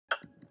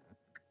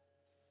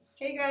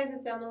Hey guys,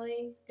 it's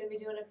Emily. Gonna be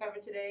doing a cover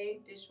today,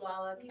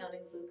 Dishwalla,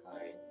 Counting Blue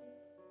Cars.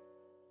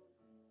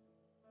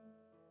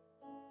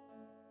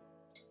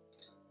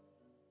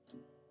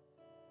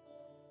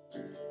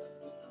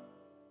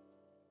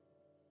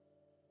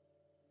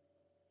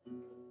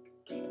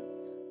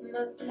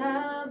 Must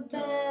have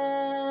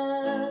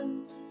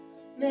been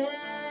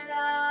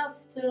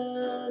mid-afternoon.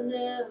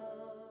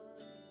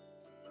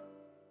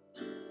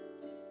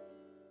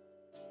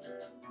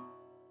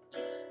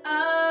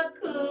 I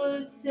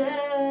could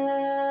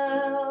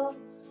tell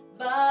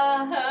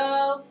by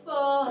how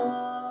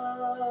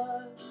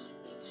far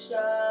the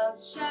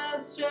child's shadow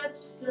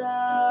stretched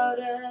out,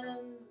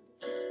 and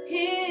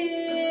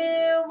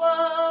he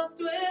walked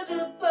with a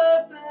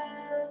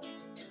purpose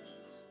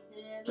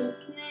in his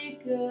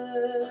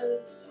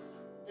sneakers.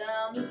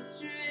 Down the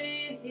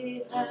street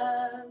he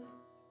had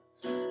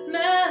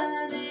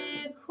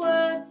many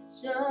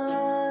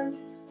questions,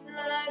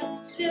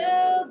 like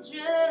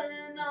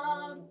children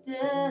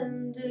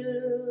often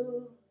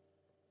do.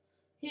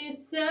 He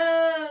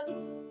said,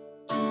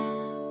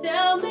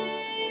 "Tell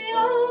me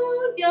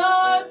all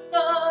your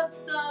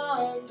thoughts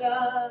on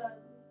God.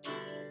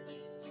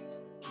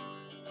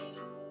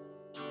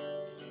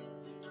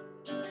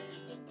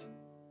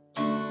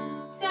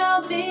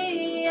 Tell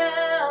me,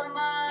 am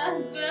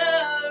I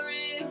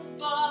very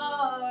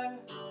far?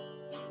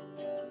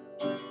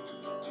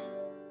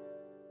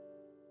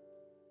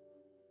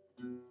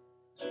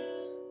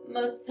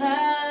 Must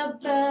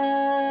have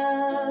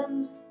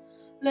been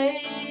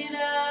late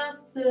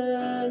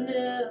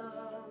afternoon.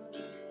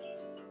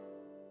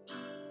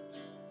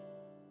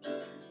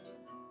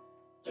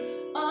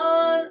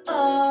 On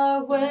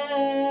our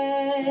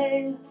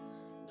way,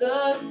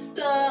 the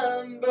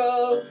sun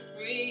broke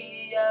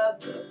free of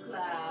the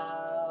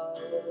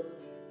clouds.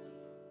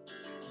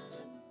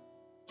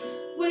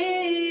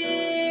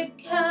 We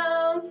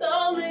count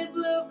only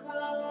blue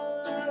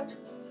cars,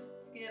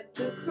 skip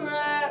the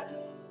cracks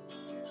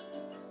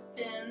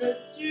in the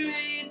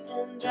street,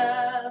 and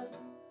ask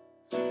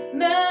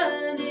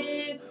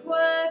many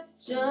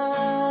questions,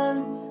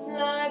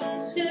 like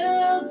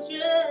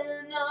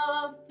children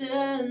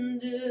often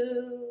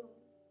do.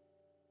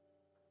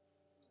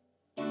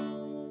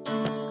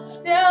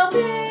 Tell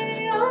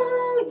me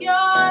all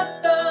your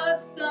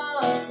thoughts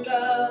on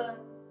God,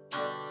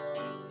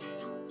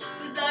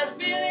 'cause I'd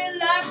really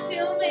like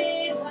to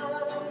meet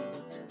her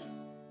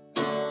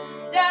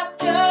and ask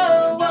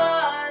her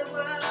why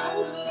we're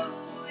who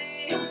we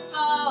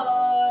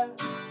are.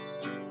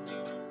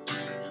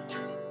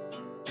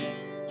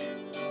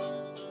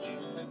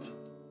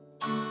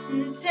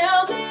 And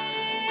tell me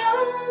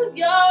all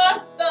your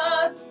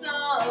thoughts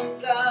on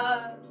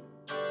God,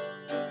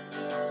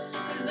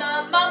 'cause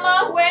I'm on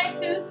my way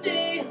to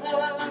see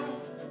her.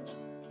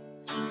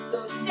 So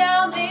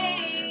tell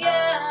me,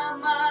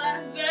 am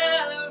I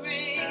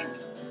very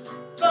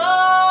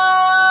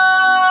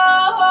far?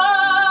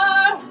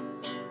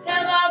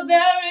 Am I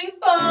very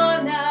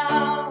far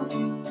now?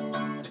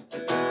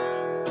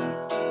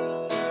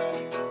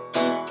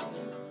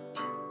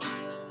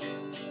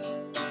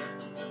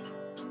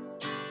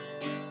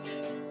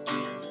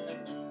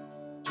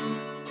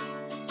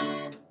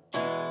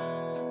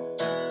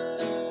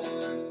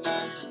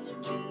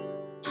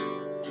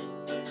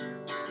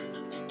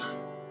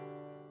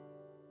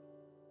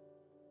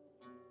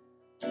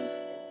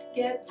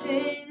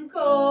 Getting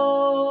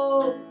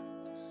cold,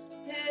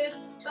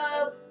 picked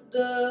up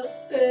the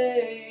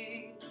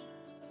pace.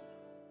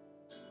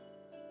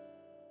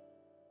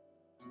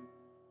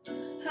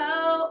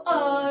 How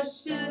our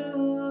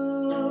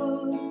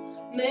shoes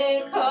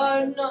make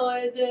hard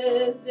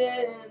noises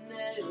in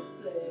this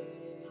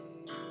place.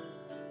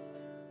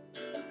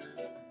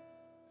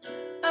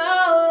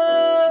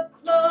 Our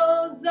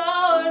clothes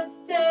are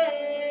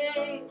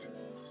stained.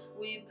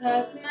 We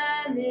pass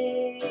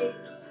many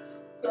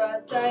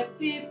cross-eyed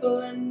people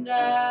and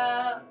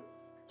ask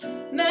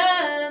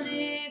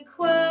many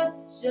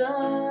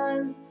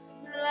questions,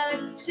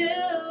 like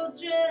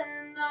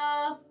children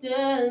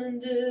often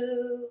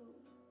do.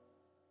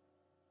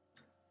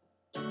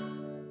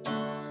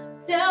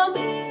 Tell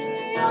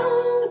me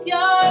all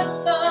your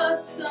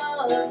thoughts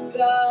on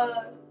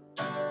God,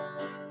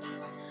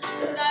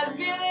 'cause I'd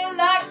really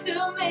like to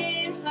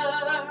meet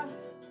her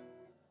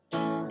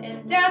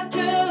and ask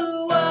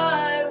her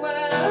why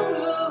we're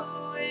who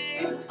we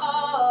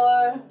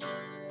are.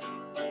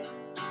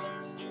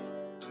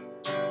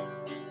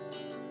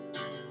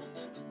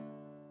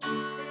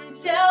 And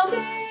tell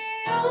me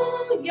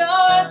all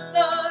your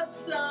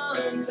thoughts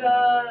on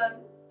God,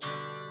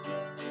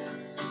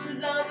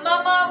 'cause I'm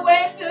on my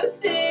way to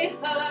see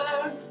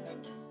her.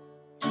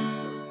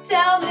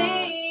 Tell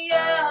me,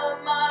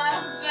 am I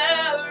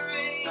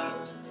very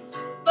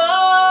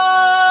far?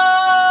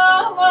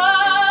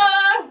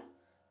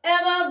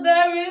 Am I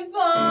very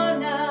far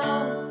now?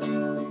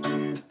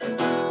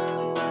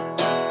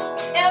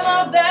 Am I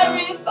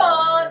very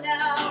far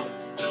now?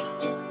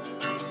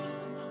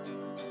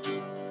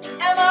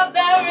 Am I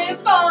very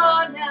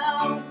far now?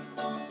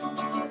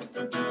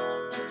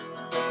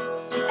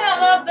 Am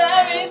I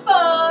very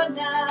far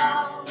now?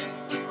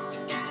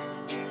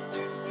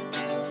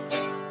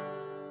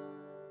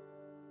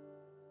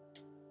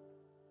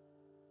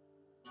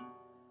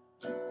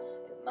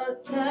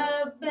 must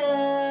have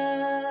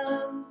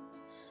been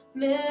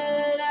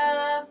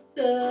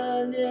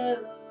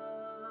mid-afternoon.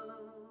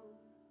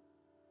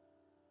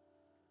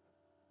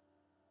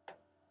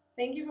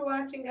 Thank you for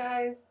watching,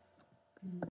 guys.